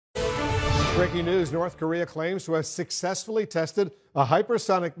Breaking news, North Korea claims to have successfully tested a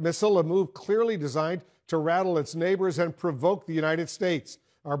hypersonic missile, a move clearly designed to rattle its neighbors and provoke the United States.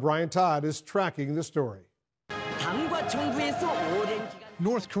 Our Brian Todd is tracking the story.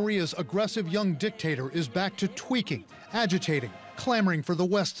 North Korea's aggressive young dictator is back to tweaking, agitating, clamoring for the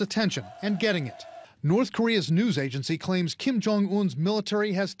West's attention, and getting it. North Korea's news agency claims Kim Jong-un's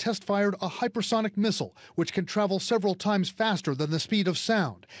military has test-fired a hypersonic missile, which can travel several times faster than the speed of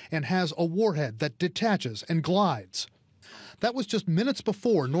sound and has a warhead that detaches and glides. That was just minutes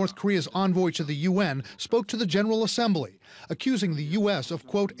before North Korea's envoy to the UN spoke to the General Assembly, accusing the U.S. of,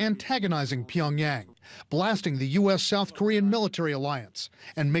 quote, antagonizing Pyongyang, blasting the U.S.-South Korean military alliance,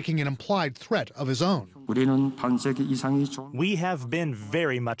 and making an implied threat of his own. We have been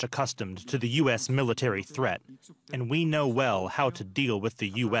very much accustomed to the U.S. military threat, and we know well how to deal with the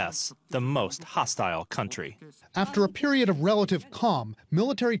U.S., the most hostile country. After a period of relative calm,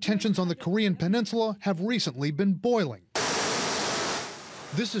 military tensions on the Korean peninsula have recently been boiling.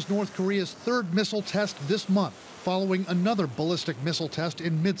 This is North Korea's third missile test this month, following another ballistic missile test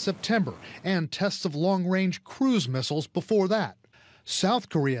in mid-September and tests of long-range cruise missiles before that. South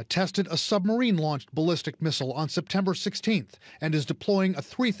Korea tested a submarine-launched ballistic missile on September 16th and is deploying a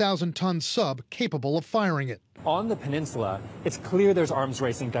 3,000-ton sub capable of firing it. On the peninsula, it's clear there's arms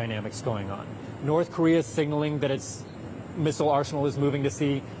racing dynamics going on. North Korea is signaling that its missile arsenal is moving to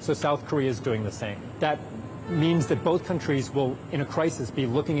sea, so South Korea is doing the same. That means that both countries will, in a crisis, be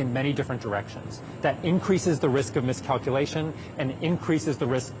looking in many different directions. That increases the risk of miscalculation and increases the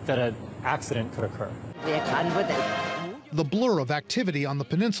risk that an accident could occur. The blur of activity on the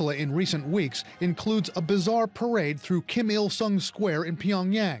peninsula in recent weeks includes a bizarre parade through Kim Il-sung Square in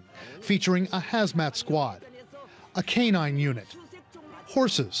Pyongyang, featuring a hazmat squad, a canine unit,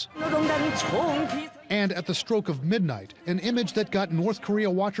 horses, and at the stroke of midnight, an image that got North Korea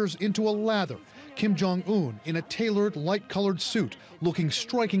watchers into a lather. Kim Jong-un in a tailored, light-colored suit, looking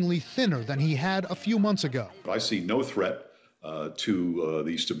strikingly thinner than he had a few months ago. I see no threat to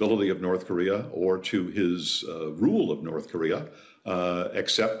the stability of North Korea or to his rule of North Korea,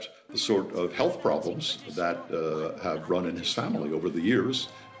 except the sort of health problems that have run in his family over the years.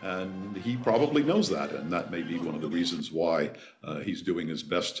 And he probably knows that, and that may be one of the reasons why he's doing his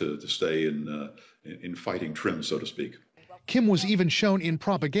best to stay in fighting trim, so to speak. Kim was even shown in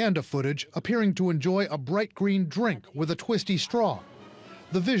propaganda footage appearing to enjoy a bright green drink with a twisty straw.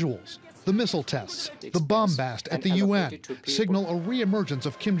 The visuals, the missile tests, the bombast at the UN signal a re-emergence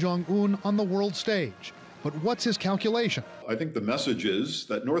of Kim Jong-un on the world stage. But what's his calculation? I think the message is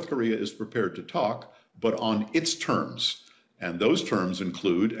that North Korea is prepared to talk, but on its terms. And those terms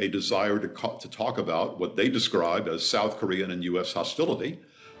include a desire to talk about what they describe as South Korean and U.S. hostility.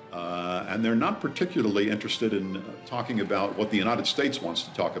 And they're not particularly interested in talking about what the United States wants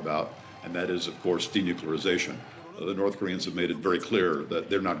to talk about, and that is, of course, denuclearization. The North Koreans have made it very clear that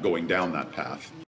they're not going down that path.